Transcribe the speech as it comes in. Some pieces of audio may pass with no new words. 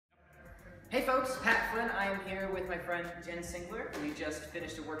Hey folks, Pat Flynn. I am here with my friend Jen Sinkler. We just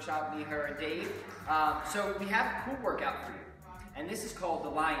finished a workshop, me, her, and Dave. So we have a cool workout for you. And this is called the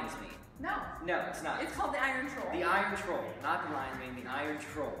Lion's Mane. No. No, it's not. It's called the Iron Troll. The Iron Troll. Not the Lion's Mane, the Iron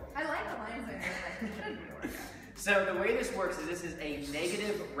Troll. I like the Lion's Mane. So the way this works is this is a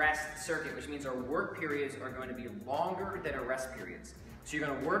negative rest circuit, which means our work periods are going to be longer than our rest periods. So you're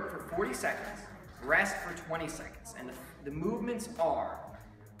going to work for 40 seconds, rest for 20 seconds. And the movements are,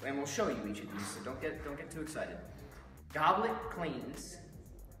 and we'll show you each of these, so don't get too excited. Goblet cleans,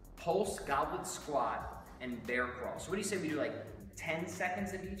 pulse goblet squat, and bear crawl. So what do you say we do, like 10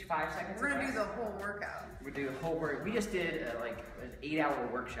 seconds of each, 5 seconds? We're gonna do the whole workout. We do the whole work. We just did like an 8-hour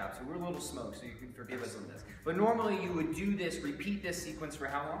workshop, so we're a little smoked, so you can forgive us on this. But normally you would do this, repeat this sequence for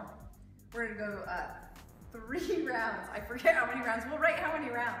how long? We're gonna go 3 rounds. I forget how many rounds. We'll write how many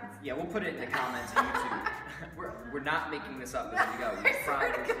rounds. Yeah, we'll put it in the comments on YouTube. we're not making this up as we go.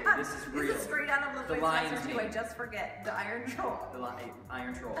 This is real. This is straight out of the Lion's Mane. I just forget. The Iron Troll. The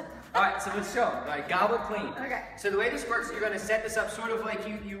Iron Troll. All right, so let's show them. All right, Goblet Clean. Okay. So the way this works is you're going to set this up sort of like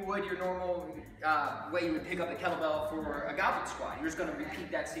you would your normal way you would pick up a kettlebell for a goblet squat. You're just going to repeat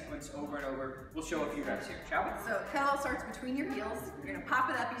that sequence over and over. We'll show a few reps here, shall we? So kettlebell starts between your heels. You're going to pop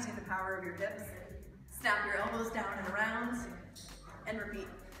it up using the power of your hips. Snap your elbows down and around, and repeat.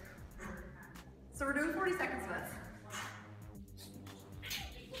 So we're doing 40 seconds of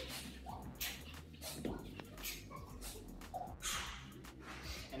this.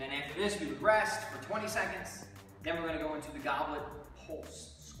 And then after this, we would rest for 20 seconds. Then we're going to go into the goblet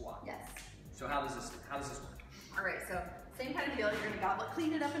pulse squat. Yes. So how does this work? All right, so same kind of deal. You're going to goblet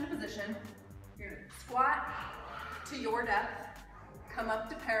clean it up into position. You're going to squat to your depth, come up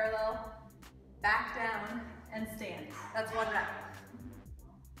to parallel, back down, and stand. That's 1 rep.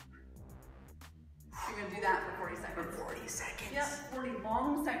 You're going to do that for 40 seconds. For 40 seconds? Yep, 40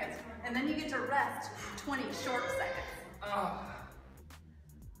 long seconds. And then you get to rest 20 short seconds. Oh.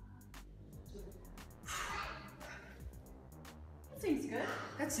 That seems good.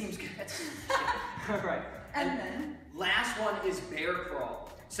 That seems good. All right. And then? Last one is bear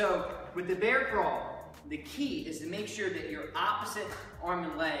crawl. So with the bear crawl, the key is to make sure that your opposite arm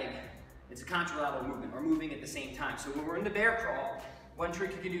and leg, it's a contralateral movement, are moving at the same time. So when we're in the bear crawl, one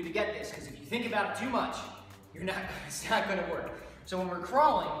trick you can do to get this, because if you think about it too much, it's not going to work. So when we're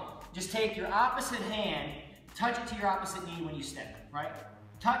crawling, just take your opposite hand, touch it to your opposite knee when you step, right?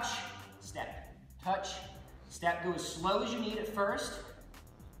 Touch, step, touch, step. Go as slow as you need at first,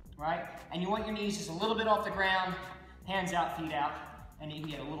 right? And you want your knees just a little bit off the ground, hands out, feet out, and you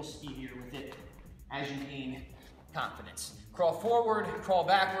can get a little speedier with it as you gain confidence. Crawl forward, crawl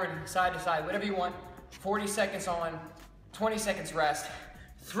backward, side to side, whatever you want. 40 seconds on, 20 seconds rest,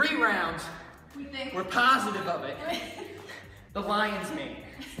 3 rounds. We're positive of it. The Lion's Mane.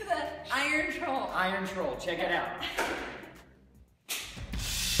 The Iron Troll. Iron Troll, check it out.